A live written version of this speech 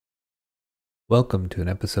Welcome to an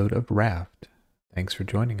episode of Raft. Thanks for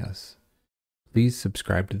joining us. Please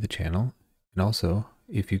subscribe to the channel, and also,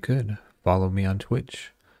 if you could, follow me on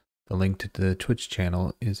Twitch. The link to the Twitch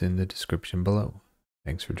channel is in the description below.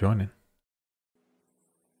 Thanks for joining.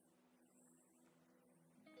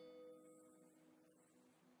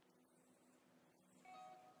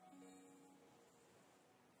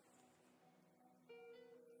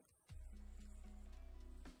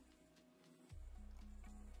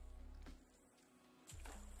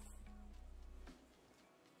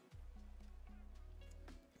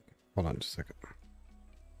 Hold on just a second.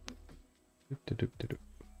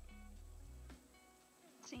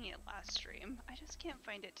 Seeing it last stream. I just can't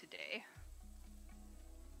find it today.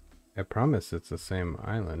 I promise it's the same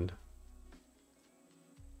island.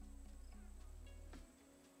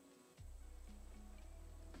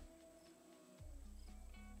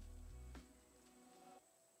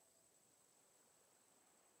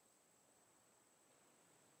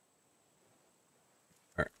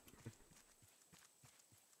 Alright.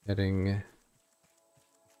 Heading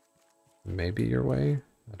maybe your way?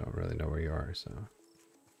 I don't really know where you are, so.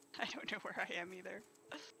 I don't know where I am either.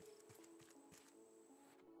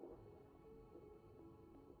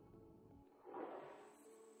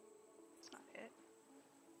 It's not it.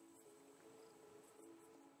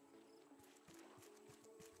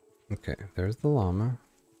 Okay, there's the llama.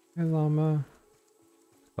 Hey, llama.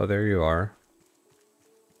 Oh, there you are.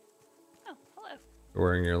 Oh, hello. You're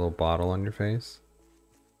wearing your little bottle on your face.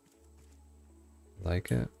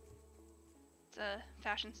 Like it? It's a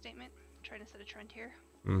fashion statement. Trying to set a trend here.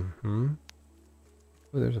 Mm-hmm.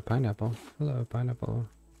 Oh, there's a pineapple. Hello, pineapple.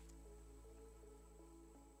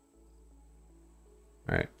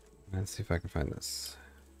 Alright, let's see if I can find this.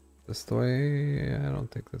 This the way? I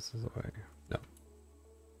don't think this is the way. No.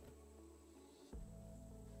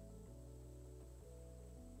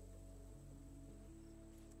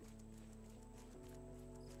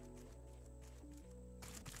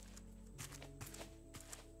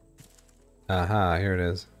 Aha, here it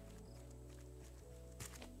is.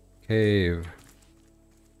 Cave.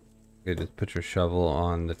 Okay, just put your shovel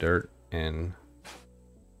on the dirt and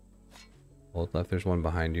hold left. There's one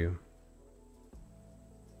behind you.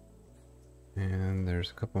 And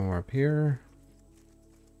there's a couple more up here.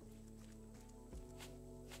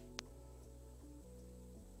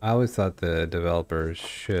 I always thought the developers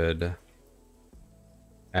should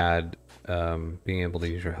add being able to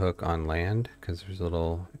use your hook on land, because there's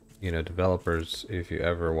little, you know, developers, if you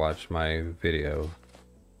ever watch my video,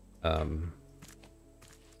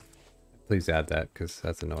 please add that, because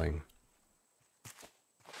that's annoying.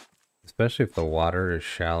 Especially if the water is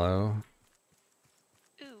shallow.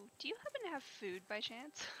 Ooh, do you happen to have food by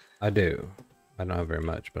chance? I do. I don't have very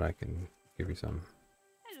much, but I can give you some.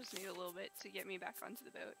 I just need a little bit to get me back onto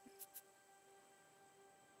the boat.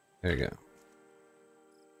 There you go.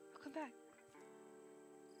 I'll come back.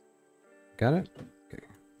 Got it? Okay.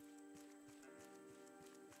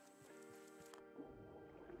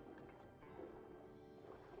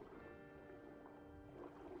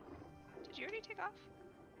 Did you already take off?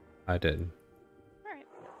 I did. Alright.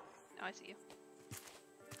 Now I see you.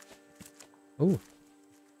 Oh,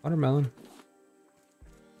 watermelon.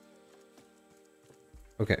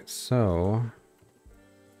 Okay, so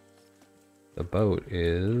the boat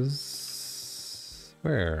is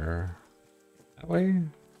where? That way?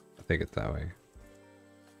 I think it's that way.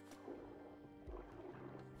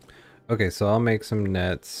 Okay, so I'll make some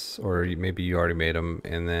nets, or maybe you already made them,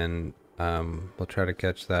 and then we'll try to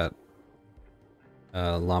catch that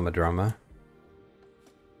llama drama.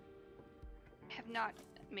 I have not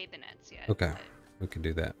made the nets yet. Okay, But we can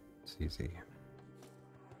do that. It's easy.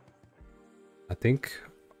 I think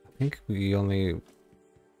we only.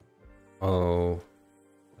 Oh,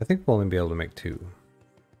 I think we'll only be able to make 2.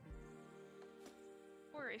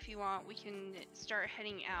 or if you want, we can start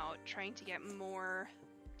heading out, trying to get more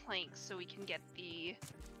planks so we can get the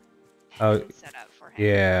pen set up for him.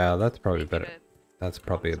 Yeah, that's probably Make it better. a That's home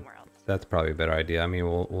probably somewhere else. a better idea. I mean,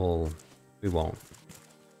 we won't.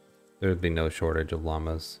 There'll be no shortage of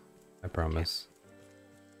llamas, I promise.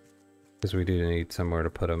 Because we do need somewhere to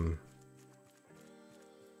put them.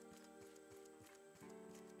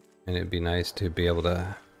 And it'd be nice to be able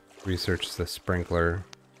to research the sprinkler.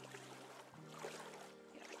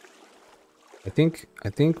 I think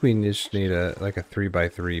we just need a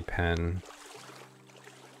 3x3 pen.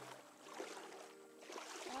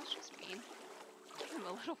 Well, that's just mean. Give him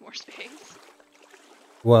a little more space.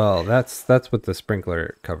 Well, that's what the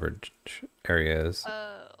sprinkler coverage area is.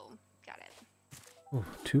 Oh, got it. Ooh,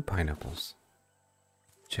 2 pineapples.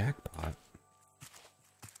 Jackpot.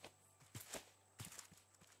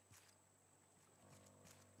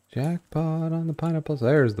 Jackpot on the pineapples.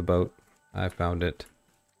 There's the boat. I found it.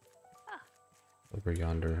 Ah. Over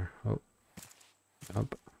yonder. Oh.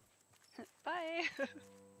 Jump. Bye.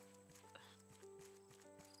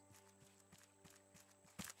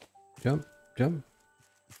 Jump. Jump.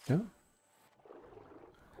 Jump.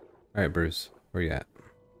 Alright, Bruce. Where you at?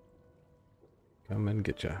 Come and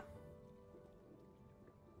get ya.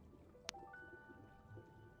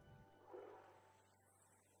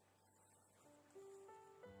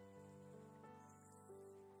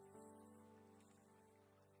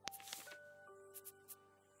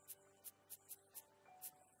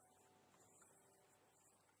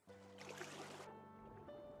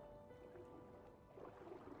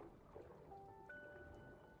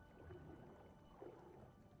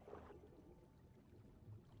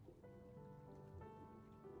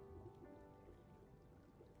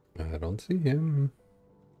 I don't see him.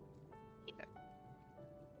 Either.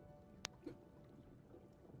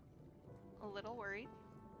 A little worried.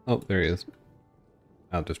 Oh, there he is.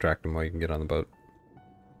 I'll distract him while you can get on the boat.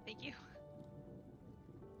 Thank you.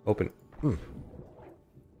 Open. Whew.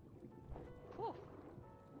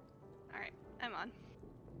 Alright, I'm on.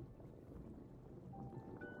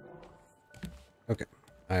 Okay.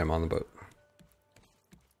 I am on the boat.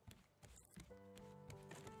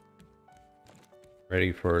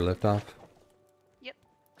 Ready for liftoff? Yep.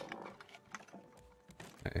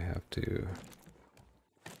 I have to...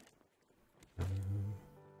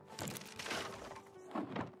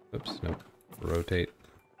 oops, nope. Rotate.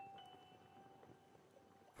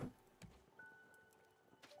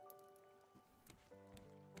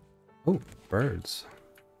 Oh, birds.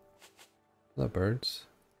 Hello, birds.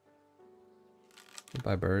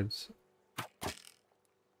 Goodbye, birds.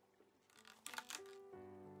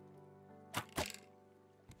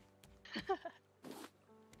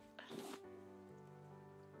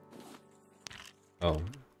 Oh.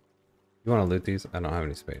 You want to loot these? I don't have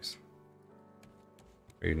any space.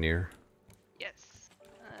 Are you near? Yes.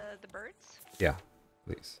 The birds? Yeah,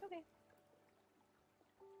 please. Okay.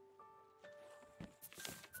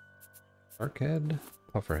 Sharkhead?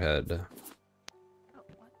 Pufferhead. Oh,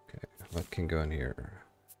 what? Okay, what can go in here?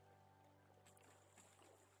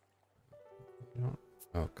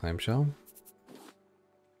 Oh, clamshell?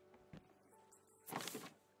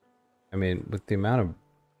 I mean, with the amount of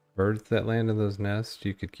birds that land in those nests,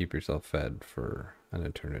 you could keep yourself fed for an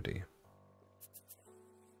eternity.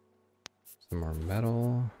 Some more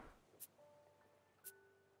metal.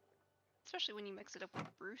 Especially when you mix it up with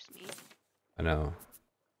Bruce meat. I know.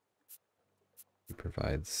 He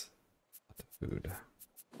provides lots of food.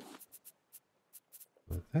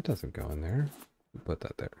 Well, that doesn't go in there. Who put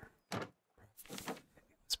that there?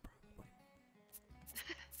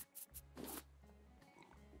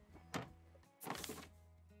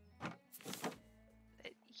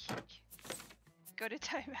 Go to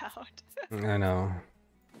timeout. I know.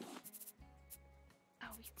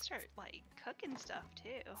 Oh, we can start like cooking stuff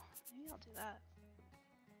too. Maybe I'll do that.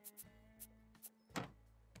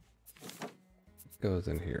 Goes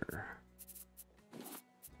in here.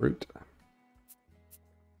 Fruit.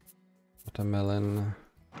 Watermelon.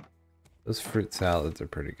 Those fruit salads are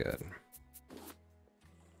pretty good.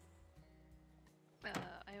 I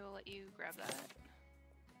will let you grab that.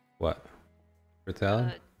 What? Fruit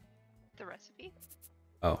salad? The recipe.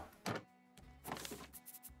 Oh.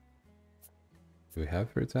 Do we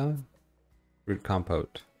have fruit salad? Fruit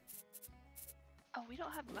compote. Oh, we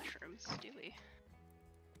don't have mushrooms, do we?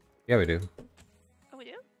 Yeah, we do. Oh, we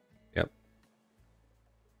do? Yep.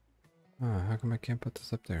 Oh, how come I can't put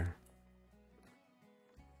this up there?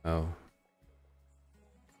 Oh.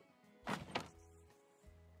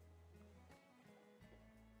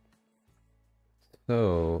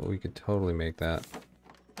 So, we could totally make that.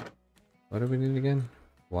 What do we need again?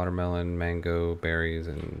 Watermelon, mango, berries,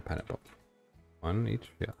 and pineapple. One each?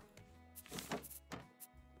 Yeah.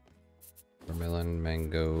 Watermelon,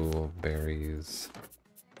 mango, berries,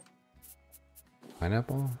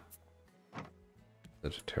 pineapple?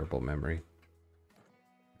 Such a terrible memory.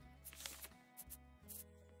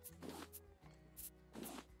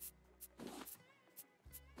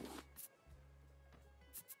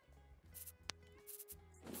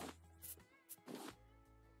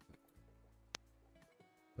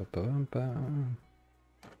 Ba-ba-ba.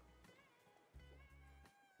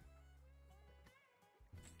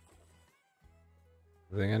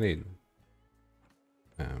 Everything I need.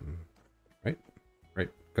 Right,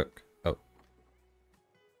 cook. Oh.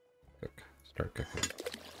 Cook. Start cooking.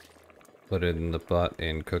 Put it in the pot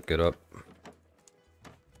and cook it up.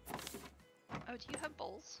 Oh, do you have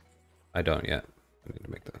bowls? I don't yet. I need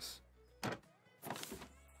to make this.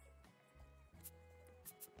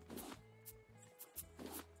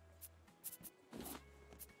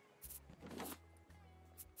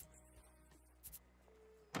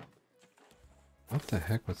 What the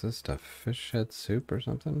heck was this stuff? Fish head soup or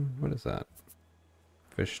something? What is that?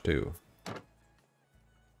 Fish stew.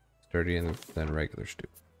 Sturdy and then regular stew.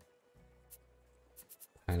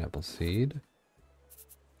 Pineapple seed.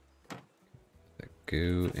 The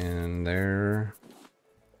goo in there.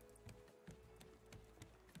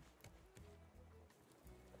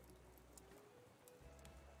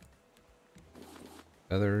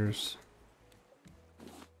 Feathers.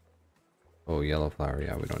 Oh, yellow flour.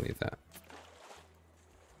 Yeah, we don't need that.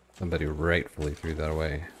 Somebody rightfully threw that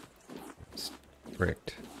away.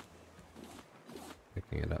 Fricked.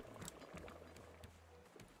 Picking it up.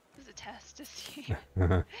 It was a test to see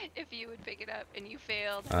if you would pick it up, and you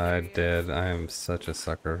failed. I did. I am such a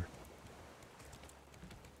sucker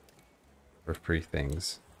for free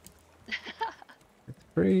things. It's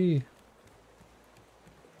free.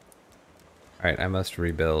 Alright, I must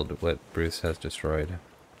rebuild what Bruce has destroyed.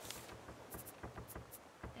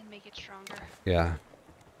 And make it stronger. Yeah.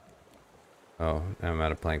 Oh, I'm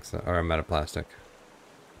out of planks, or I'm out of plastic.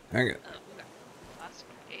 Dang it. Oh, we got plastic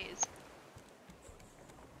for days.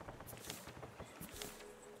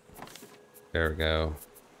 There we go.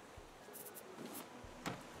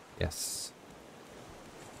 Yes.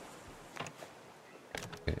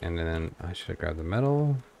 Okay, and then I should grab the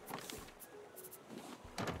metal.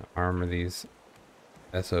 Armor these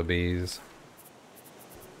SOBs.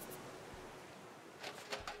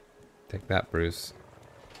 Take that, Bruce.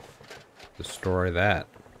 Destroy that.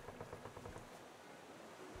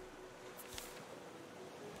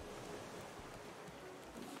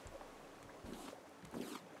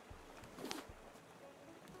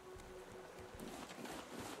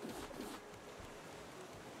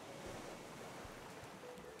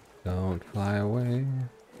 Don't fly away.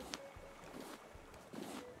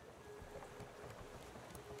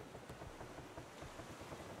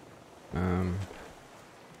 I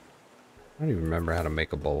don't even remember how to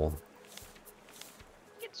make a bowl.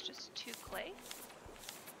 It's just 2 clay.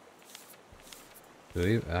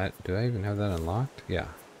 Do I even have that unlocked? Yeah.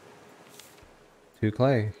 2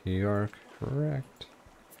 clay. You are correct.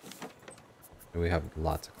 We have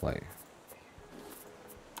lots of clay.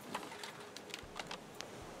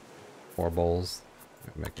 4 bowls.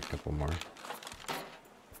 Make a couple more.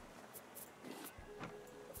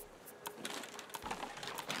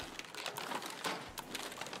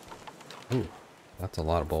 Ooh, that's a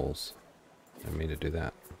lot of bowls. I didn't mean to do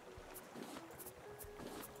that.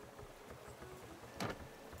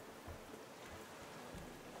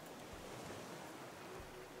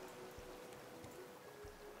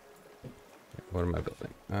 What am I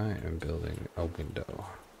building? I am building a window.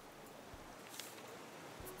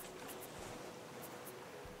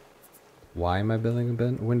 Why am I building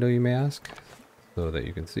a window, you may ask? So that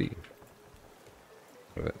you can see.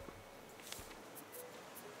 Do it.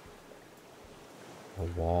 A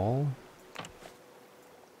wall.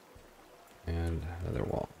 And another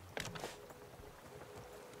wall.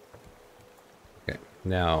 Okay,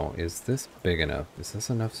 now, is this big enough? Is this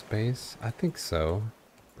enough space? I think so,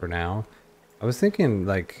 for now. I was thinking,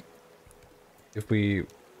 like, if we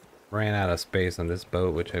ran out of space on this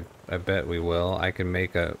boat, which I bet we will, I could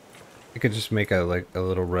just make a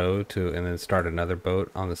little row to, and then start another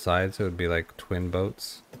boat on the side, so it would be like twin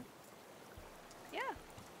boats. Yeah.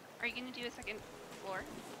 Are you gonna do a second floor?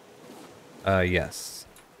 Yes.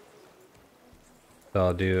 So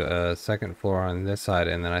I'll do a second floor on this side,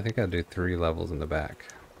 and then I think I'll do 3 levels in the back.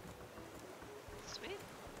 Sweet.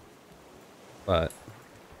 But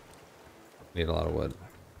need a lot of wood.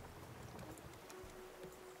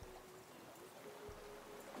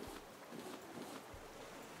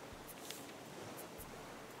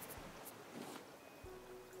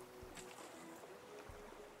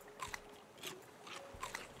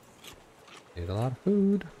 Need a lot of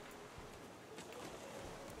food.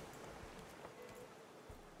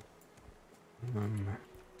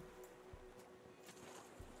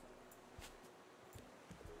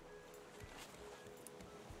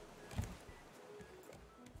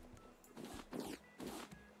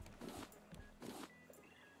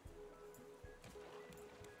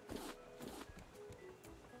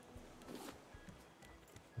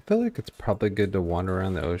 I feel like it's probably good to wander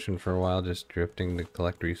around the ocean for a while, just drifting to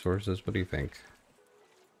collect resources. What do you think?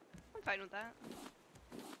 I'm fine with that.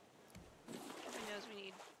 Everyone knows we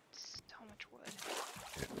need so much wood.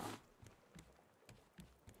 Yeah.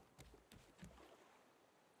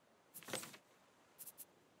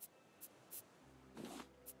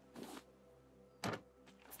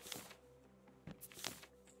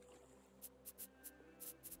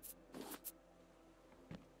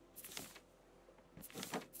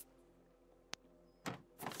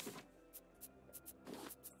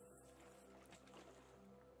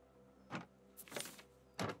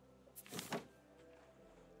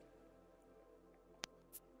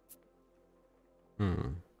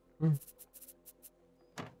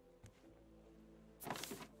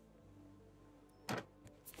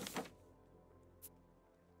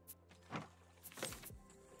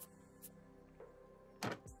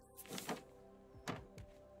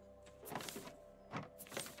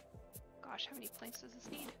 planks does this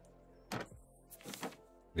need?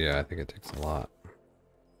 Yeah, I think it takes a lot.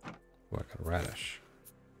 Oh, I got a radish.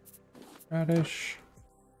 Radish.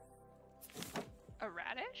 A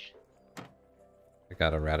radish? I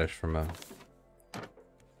got a radish from a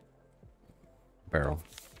barrel.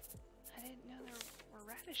 I didn't know there were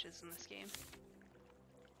radishes in this game.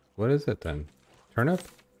 What is it then? Turnip?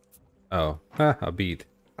 Oh, a beet.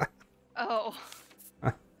 Oh.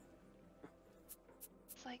 It's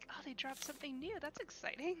like, oh, they dropped something new. That's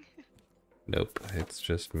exciting. Nope, it's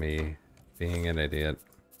just me being an idiot.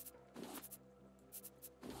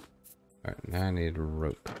 Alright, now I need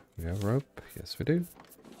rope. We have rope? Yes, we do.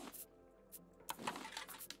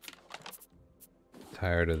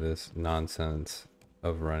 Tired of this nonsense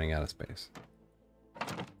of running out of space.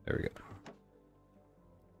 There we go.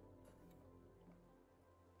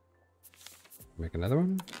 Make another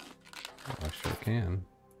one? Oh, I sure can.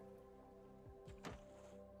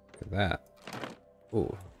 Look at that.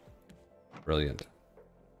 Ooh. Brilliant.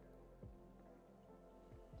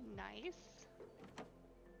 Nice.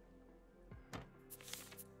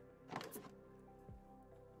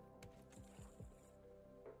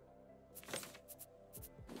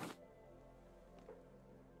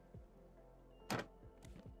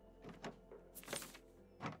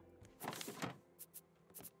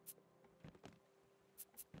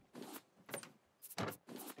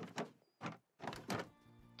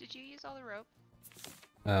 Did you use all the rope?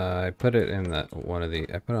 I put it in I put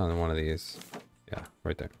it on one of these. Yeah,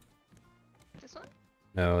 right there. This one?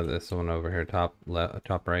 No, this one over here, top right. Oh,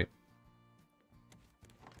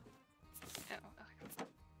 okay.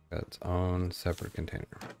 Got its own separate container.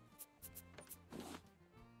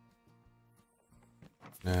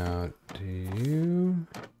 Now, do you...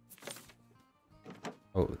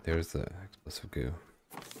 Oh, there's the explosive goo.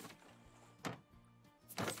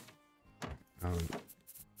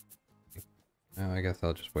 No, I guess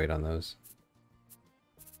I'll just wait on those.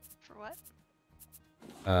 For what?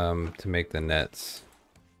 To make the nets.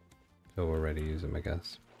 So we're ready to use them, I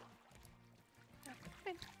guess.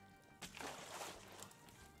 Okay.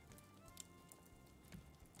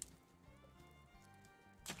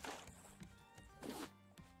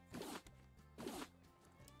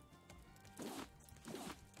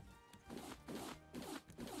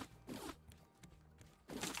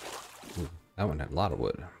 Ooh, that one had a lot of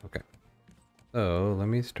wood. Okay. So let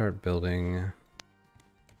me start building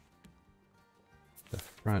the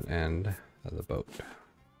front end of the boat.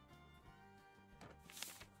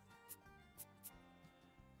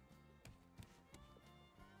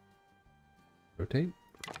 Rotate.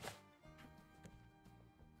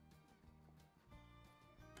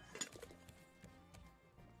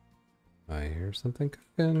 I hear something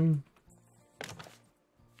cooking.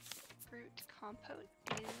 Fruit compote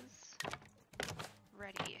is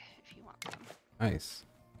ready if you want some. Nice.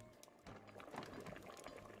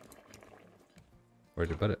 Where'd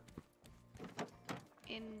you put it?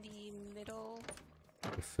 In the middle,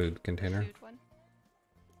 The food container? the food one.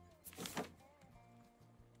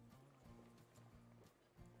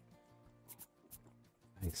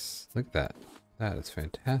 Nice. Look at that. That is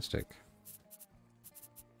fantastic.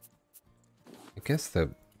 I guess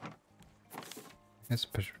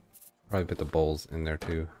probably put the bowls in there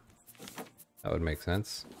too. That would make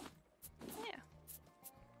sense. Yeah.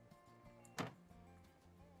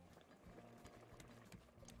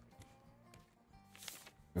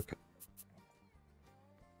 Okay.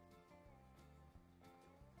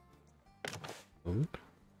 Oop.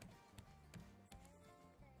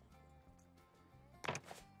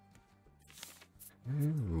 Okay,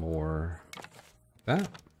 more that.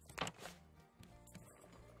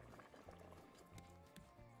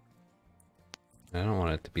 I don't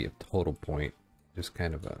want it to be a total point, just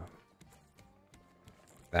kind of a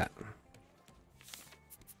that.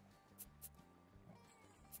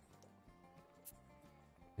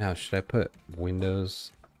 Now, should I put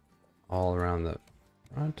windows all around the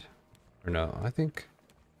front? Or no, I think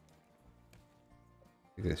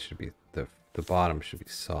this should be the bottom should be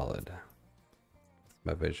solid. That's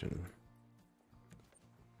my vision.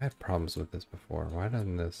 I had problems with this before. Why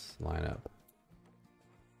doesn't this line up?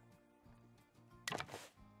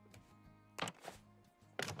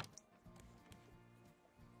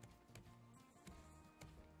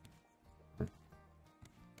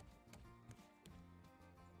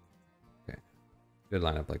 Okay. Good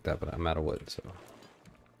line up like that, but I'm out of wood, so.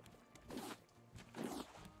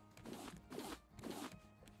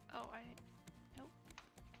 Oh, nope.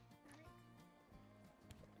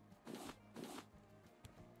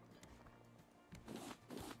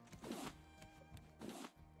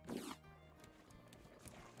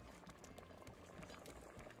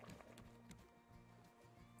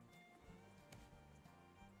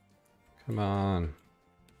 Come on.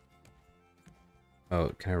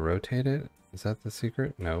 Oh, can I rotate it? Is that the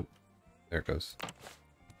secret? Nope. There it goes.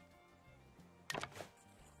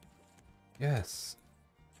 Yes.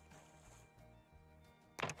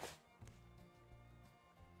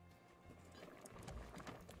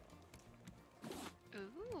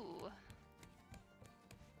 Ooh.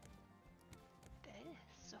 That is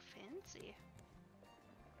so fancy.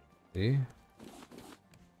 See? You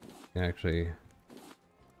can actually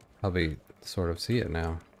probably sort of see it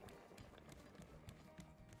now.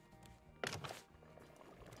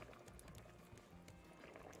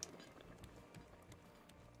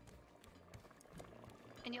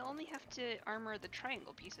 And you'll only have to armor the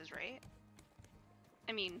triangle pieces, right?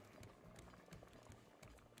 I mean...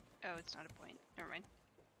 Oh, it's not a point. Never mind.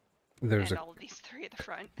 There's And a all of these three at the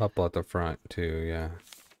front. couple at the front too, yeah.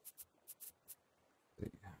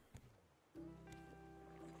 Did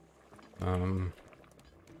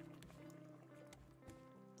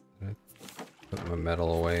I put my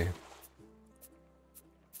metal away.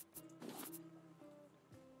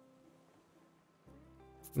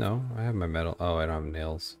 No, I have my metal. Oh, I don't have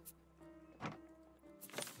nails.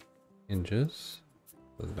 Hinges.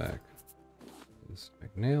 Go back. Just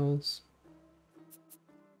make nails.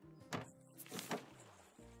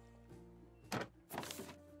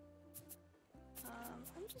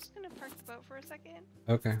 I'm just gonna park the boat for a second,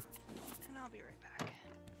 Okay. and I'll be right back.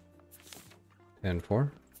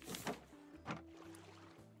 10-4.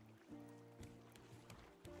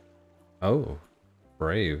 Oh,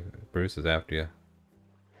 brave. Bruce is after you.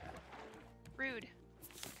 Rude.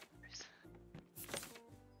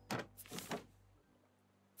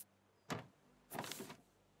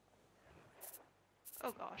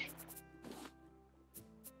 Oh gosh.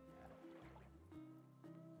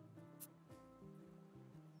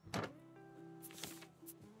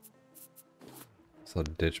 So I'll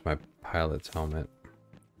ditch my pilot's helmet.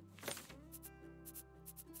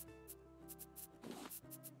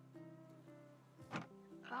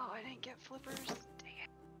 Oh, I didn't get flippers. Dang it.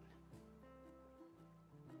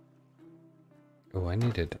 Oh, I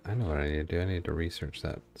know what I need to do. I need to research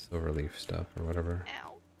that silverleaf stuff or whatever.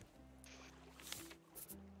 Ow.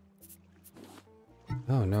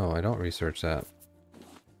 Oh no, I don't research that.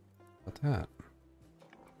 What's that?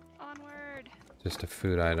 Onward. Just a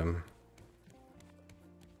food item.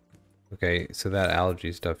 Okay, so that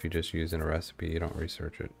algae stuff you just use in a recipe, you don't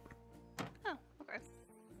research it. Oh, okay.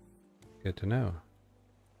 Good to know.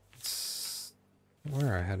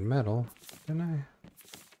 Where I had metal, didn't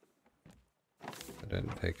I? I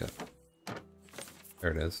didn't take it.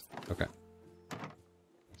 There it is. Okay.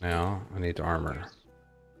 Now I need to armor. There's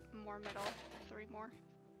more metal. 3 more.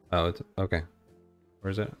 Oh, it's okay.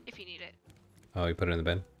 Where's it? If you need it. Oh, you put it in the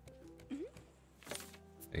bin? Mhm.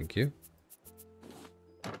 Thank you.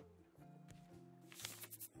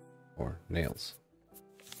 Or nails.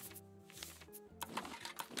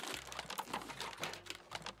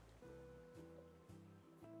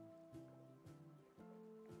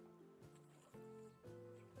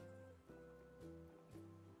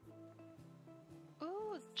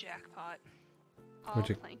 Ooh, jackpot. All What'd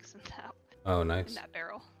you- planks in Oh, nice. that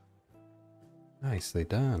barrel. Nicely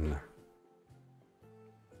done.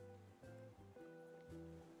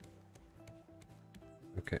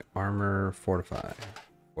 Okay, armor, fortify.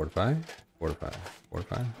 Fortify? Fortify.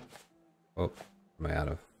 Fortify? Oh, am I out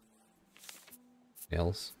of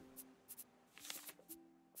nails?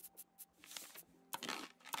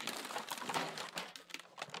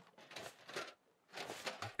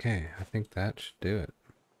 Okay, I think that should do it.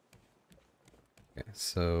 Okay,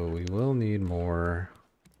 so we will need more.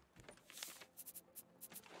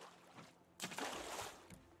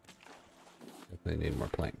 Definitely need more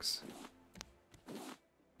planks.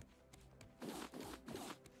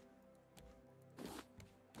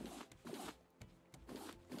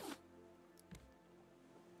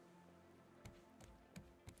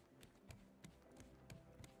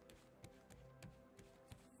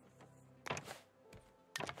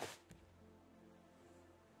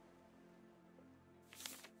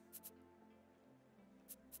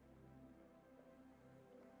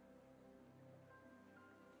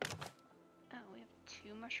 Oh, we have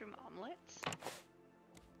 2 mushroom omelets.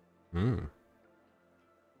 Hmm.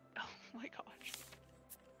 Oh my gosh.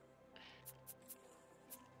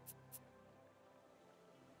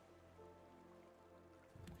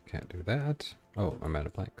 Can't do that. Oh, I'm out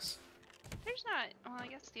of planks. There's not. Well, I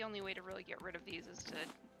guess the only way to really get rid of these is to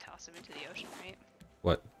toss them into the ocean, right?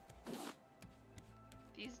 What?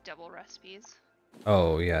 These double recipes.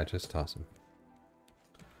 Oh, yeah, just toss them.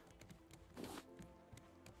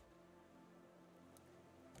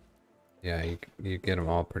 Yeah, you get them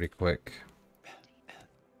all pretty quick.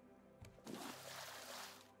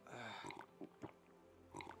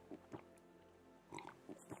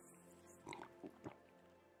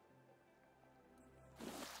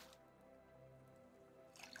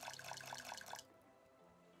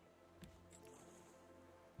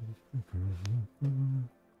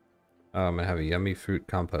 Oh, I'm gonna have a yummy fruit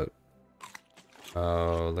compote.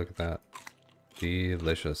 Oh, look at that.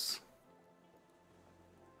 Delicious.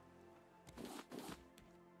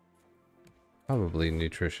 Probably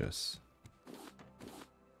nutritious.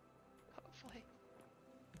 Hopefully.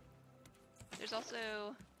 There's also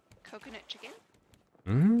coconut chicken.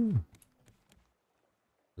 Mmm.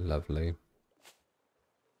 Lovely.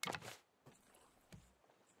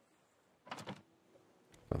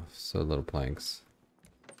 Oh, so little planks.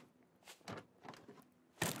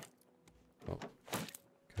 Oh,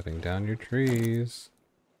 cutting down your trees.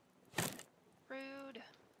 Rude.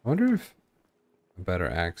 I wonder if a better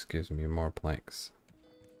axe gives me more planks.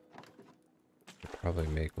 I'll probably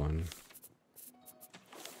make one.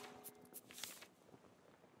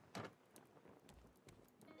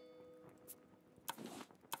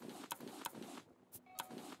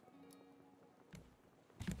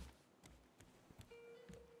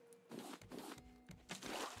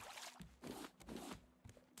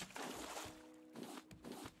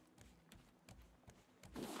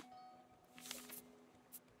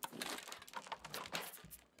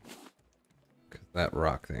 That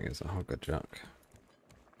rock thing is a hunk of junk.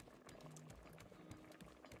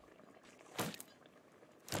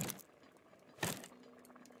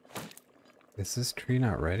 Is this tree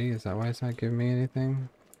not ready? Is that why it's not giving me anything?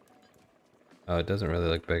 Oh, it doesn't really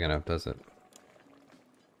look big enough, does it?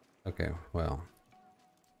 Okay, well.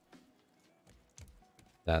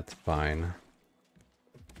 That's fine.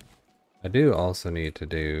 I do also need to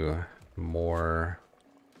do more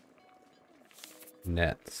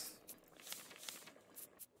nets,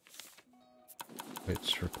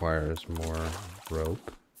 which requires more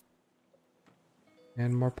rope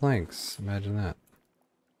and more planks. Imagine that.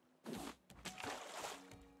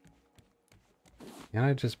 Can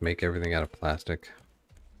I just make everything out of plastic?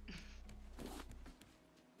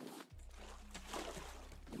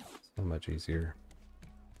 So much easier.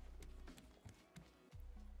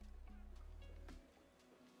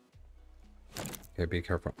 Okay, be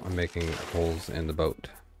careful. I'm making holes in the boat.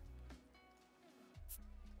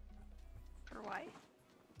 For why?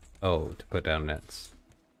 Oh, to put down nets.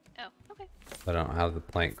 Oh, okay. But I don't have the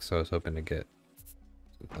planks, so I was hoping to get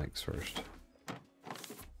some planks first.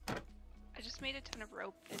 I just made a ton of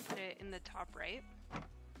rope and put it in the top right.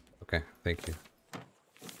 Okay, thank you.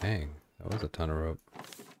 Dang, that was a ton of rope.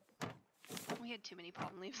 We had too many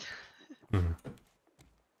palm leaves. Mhm.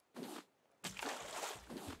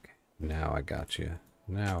 Okay, now I got you.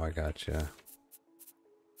 Now I got you.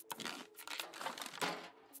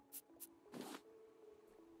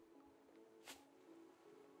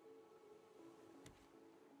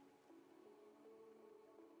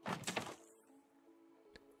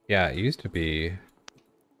 Yeah, it used to be,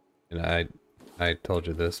 and I told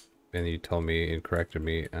you this, and you told me and corrected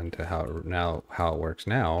me onto how it works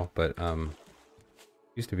now. But it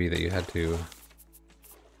used to be that you had to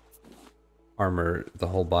armor the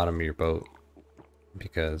whole bottom of your boat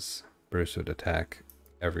because Bruce would attack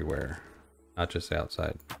everywhere, not just the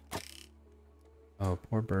outside. Oh,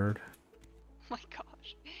 poor bird. Oh my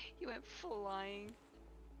gosh, you went flying.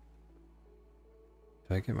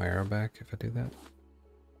 Do I get my arrow back if I do that?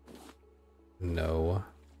 No.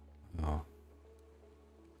 Oh.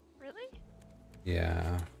 Really?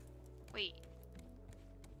 Yeah. Wait.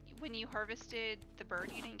 When you harvested the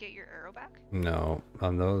bird, you didn't get your arrow back? No.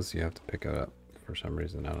 On those, you have to pick it up for some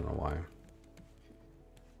reason. I don't know why.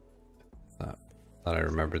 Thought I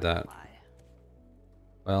remembered that. Lie.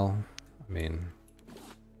 Well, I mean,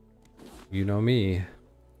 you know me.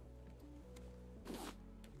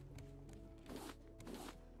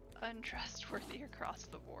 Untrustworthy across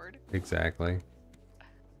the board. Exactly.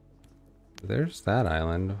 There's that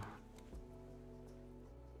island.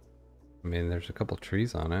 I mean, there's a couple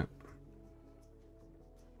trees on it.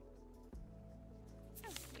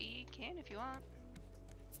 We can if you want.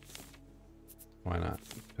 Why not?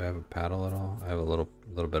 Do I have a paddle at all? I have a little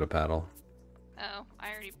bit of paddle. Oh, I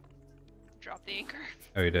already dropped the anchor.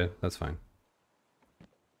 Oh, you did? That's fine.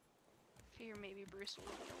 Figure maybe Bruce will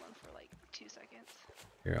leave me alone for like 2 seconds.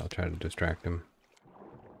 Here, I'll try to distract him.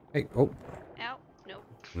 Hey, oh, Ow. Nope.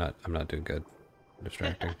 I'm not doing good.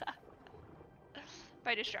 Distracting.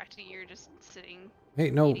 By distracting, you're just sitting. Hey,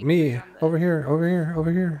 no, eating me! food on the- Over here, over here,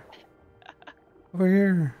 over here! Over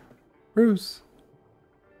here! Bruce!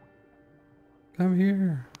 Come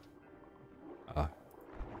here!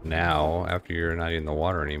 now after you're not in the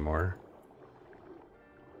water anymore.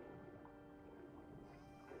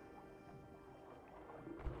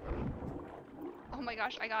 Oh my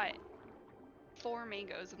gosh, I got 4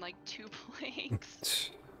 mangoes and like 2 planks.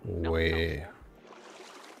 Way.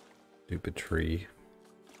 Stupid tree.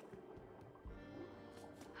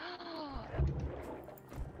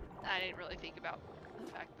 I didn't really think about the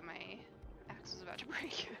fact that my axe was about to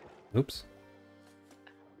break. Oops.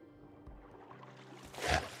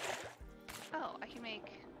 Oh, I can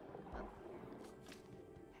make...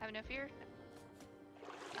 Have no fear.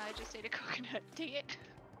 I just ate a coconut. Dang it.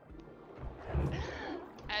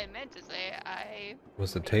 I meant to say I...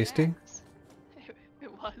 Was it made an tasty? axe.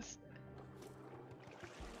 It was.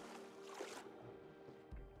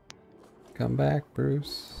 Come back,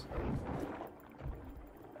 Bruce.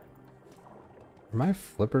 Are my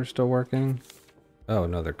flippers still working? Oh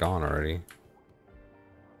no, they're gone already.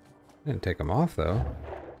 Didn't take them off though.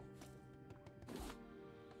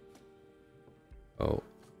 Oh.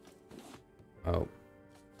 Oh.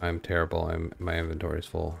 I'm terrible. My inventory's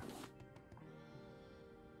full.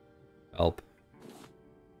 Help.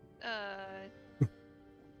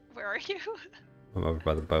 Where are you? I'm over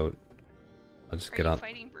by the boat. I'll just Are get you on.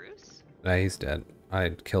 fighting Bruce? Nah, he's dead. I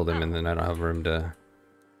killed him and then I don't have room to...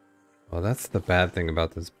 Well, that's the bad thing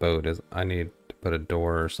about this boat is I need to put a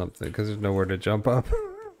door or something because there's nowhere to jump up.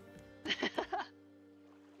 Yeah,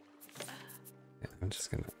 I'm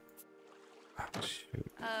just gonna... Oh,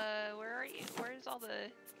 shoot. Where are you? Where's all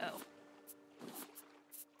the... Oh.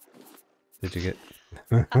 Did you get...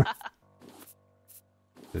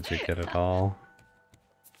 Did you get it all?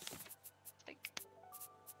 Like,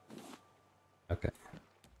 Okay.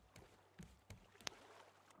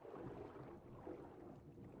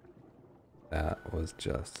 That was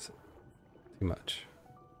just too much.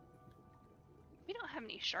 we don't have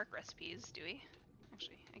any shark recipes, do we?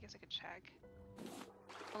 Actually, I guess I could check.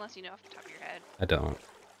 Unless you know off the top of your head. I don't.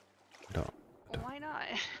 Well, why not?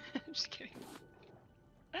 Just kidding.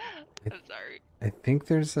 I'm sorry. I think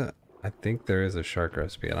there's a... I think there is a shark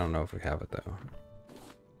recipe. I don't know if we have it though.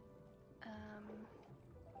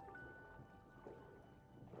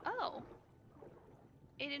 Oh.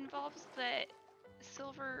 It involves that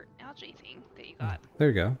silver algae thing that you got. There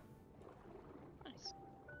you go. Nice.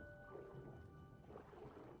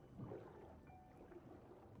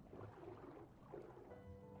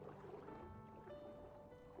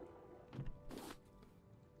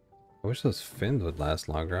 I wish those fins would last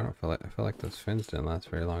longer. I feel like those fins didn't last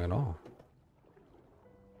very long at all.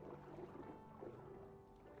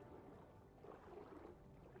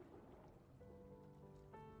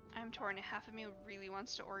 I'm torn. Half of me really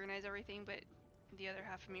wants to organize everything, but the other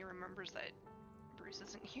half of me remembers that Bruce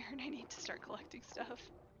isn't here and I need to start collecting stuff.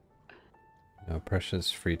 No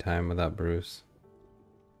precious free time without Bruce.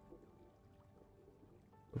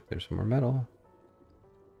 Oh, there's some more metal.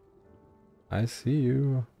 I see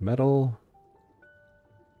you. Metal.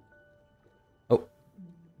 Oh,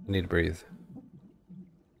 I need to breathe.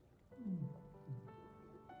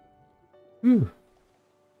 Whew.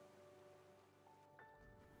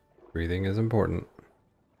 Breathing is important.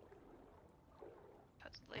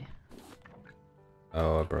 Supposedly.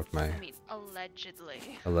 Oh, I broke my... I mean,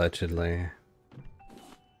 allegedly. Allegedly.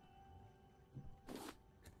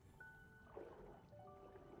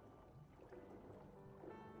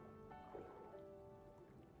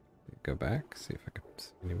 Go back, see if I can see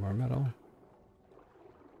any more metal.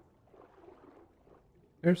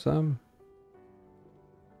 There's some.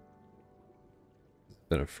 It's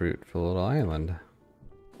been a fruitful little island.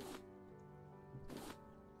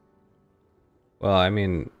 Well, I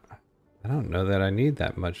mean, I don't know that I need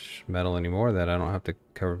that much metal anymore that I don't have to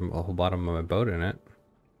cover the whole bottom of my boat in it.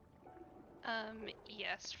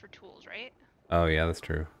 Yes, for tools, right? Oh yeah, that's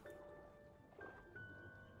true.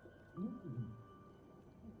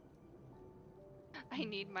 I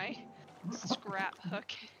need my scrap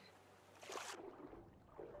hook.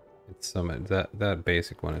 It's so much, that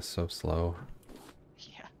basic one is so slow.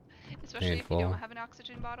 Yeah. Especially if Painful. you don't have an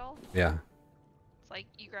oxygen bottle. Yeah. It's like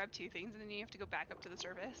you grab 2 things and then you have to go back up to the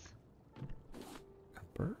surface.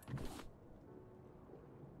 Copper.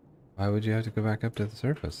 Why would you have to go back up to the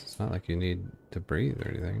surface? It's not like you need to breathe or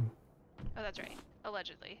anything. Oh, that's right.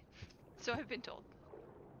 Allegedly. So I've been told.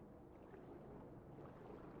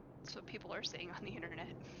 That's what people are saying on the internet.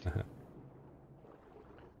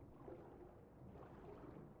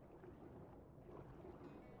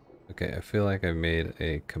 Okay, I feel like I've made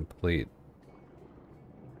a complete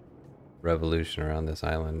revolution around this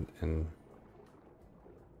island, and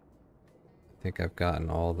I think I've gotten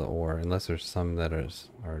all the ore, unless there's some that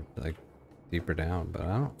are like deeper down, but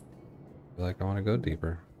I don't feel like I want to go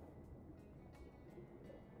deeper.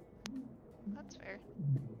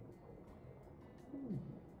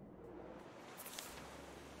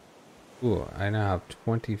 Ooh, I now have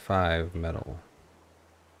 25 metal.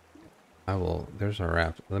 There's a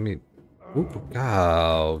raft. Let me, ooh,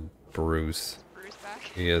 oh, Bruce. Is Bruce back?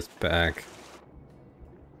 He is back.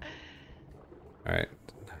 Alright.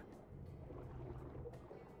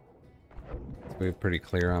 We're pretty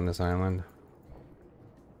clear on this island.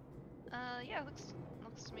 Yeah,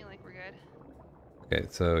 looks to me like we're good. Okay,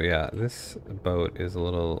 so yeah, this boat is a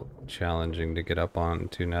little challenging to get up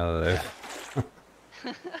onto now that I've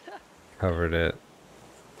covered it.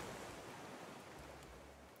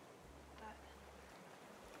 That.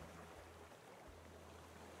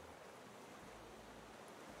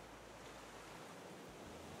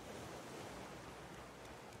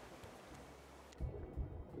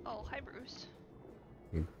 Oh, hi, Bruce.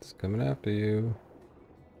 It's coming after you.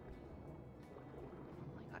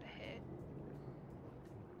 I got a hit.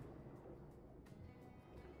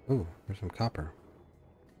 Ooh, there's some copper.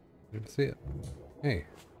 Didn't see it. Hey,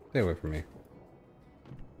 stay away from me.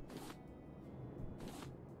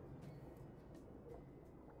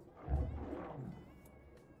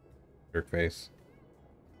 Jerk face.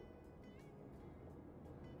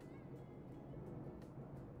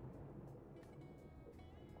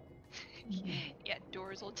 Yeah,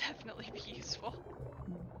 doors will definitely be useful.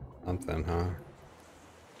 Something, huh?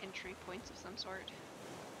 Entry points of some sort.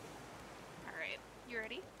 Alright, you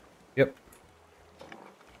ready? Yep.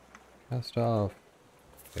 Cast off.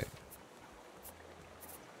 Okay.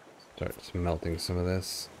 Start smelting some of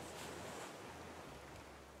this.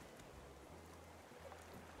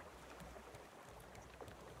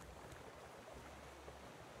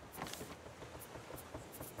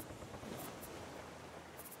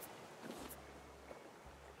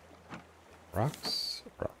 Rocks?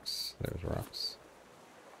 Rocks. There's rocks.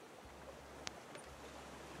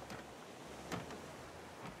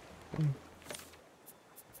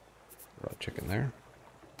 Raw chicken there.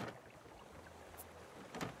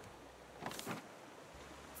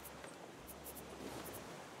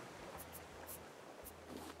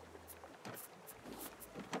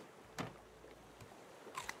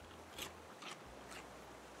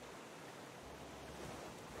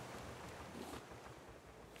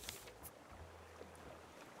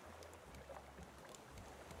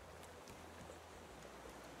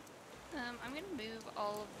 I'm gonna move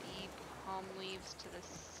all of the palm leaves to the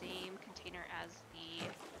same container as the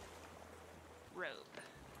rope.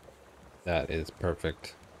 That is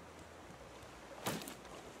perfect.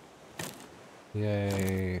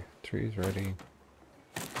 Yay. Tree's ready.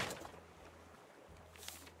 I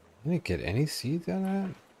didn't get any seeds on that?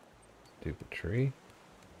 Stupid tree.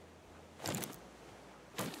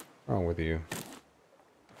 What's wrong with you?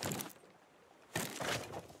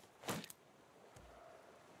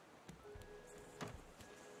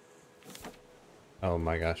 Oh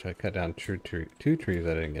my gosh, I cut down two trees,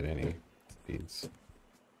 I didn't get any seeds.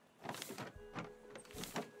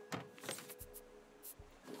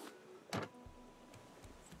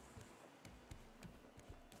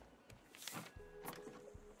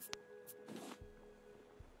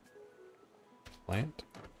 Plant?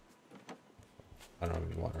 I don't have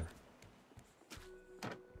any water.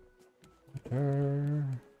 Water.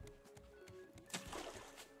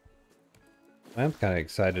 I'm kind of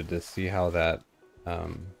excited to see how that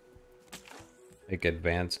like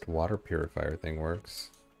advanced water purifier thing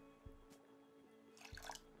works.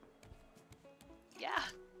 Yeah.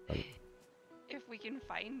 Um, If we can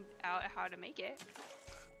find out how to make it.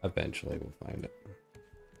 Eventually we'll find it.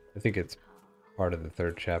 I think it's part of the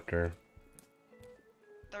third chapter.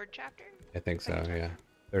 Third chapter? I think so, Second yeah.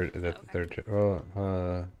 chapter? The Okay.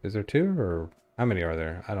 third is there two or how many are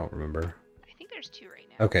there? I don't remember. I think there's 2 right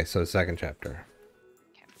now. Okay, so second chapter.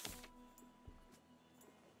 Okay.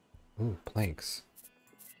 Ooh, planks.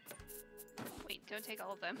 Wait, don't take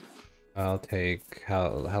all of them. I'll take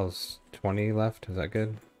how's 20 left? Is that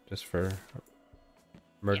good? Just for Yeah, I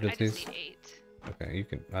emergencies? just need 8. Okay, you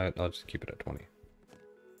can I'll just keep it at 20.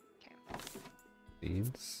 Okay.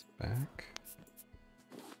 Seeds back.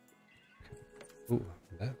 Ooh,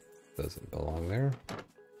 that doesn't belong there.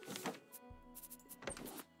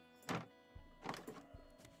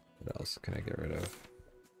 What else can I get rid of?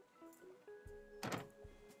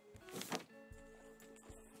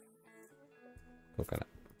 Coconut.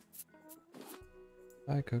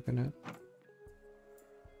 Hi, coconut.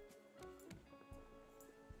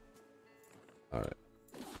 Alright.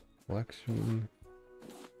 Collection.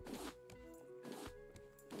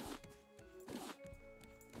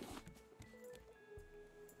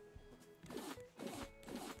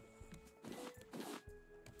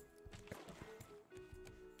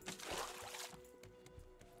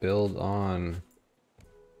 Build on.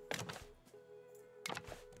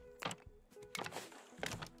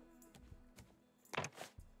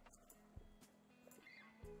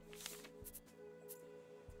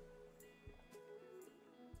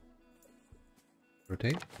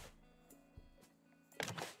 Rotate.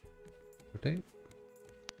 Rotate.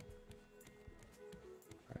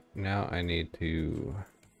 Right, now I need to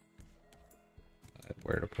decide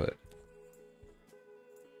where to put.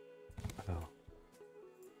 Oh.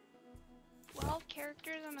 12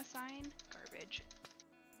 characters on a sign? Garbage.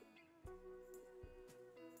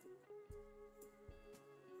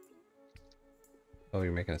 Oh,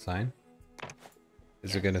 you're making a sign?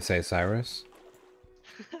 Is it Yes. gonna say Cyrus?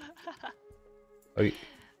 Oh,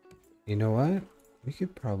 you know what? We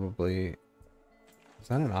could probably... Is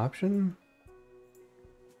that an option?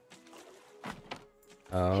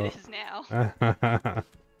 Oh. It is now. I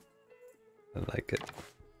like it.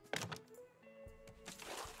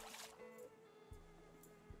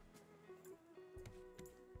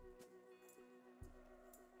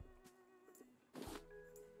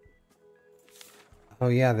 Oh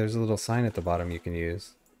yeah, there's a little sign at the bottom you can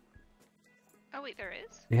use. Oh wait, there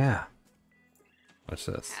is? Yeah. Watch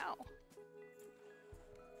this. How?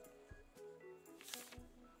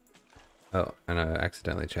 Oh, and I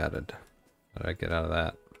accidentally chatted. How did I get out of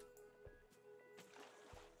that?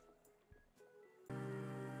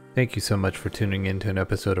 Thank you so much for tuning in to an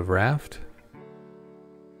episode of Raft.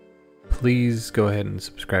 Please go ahead and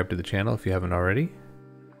subscribe to the channel if you haven't already.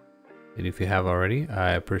 And if you have already,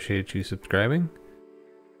 I appreciate you subscribing.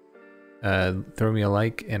 Throw me a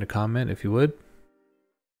like and a comment if you would.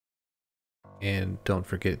 And don't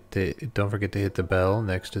forget to hit the bell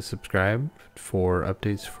next to subscribe for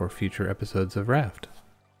updates for future episodes of Raft.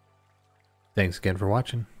 Thanks again for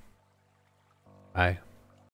watching. Bye.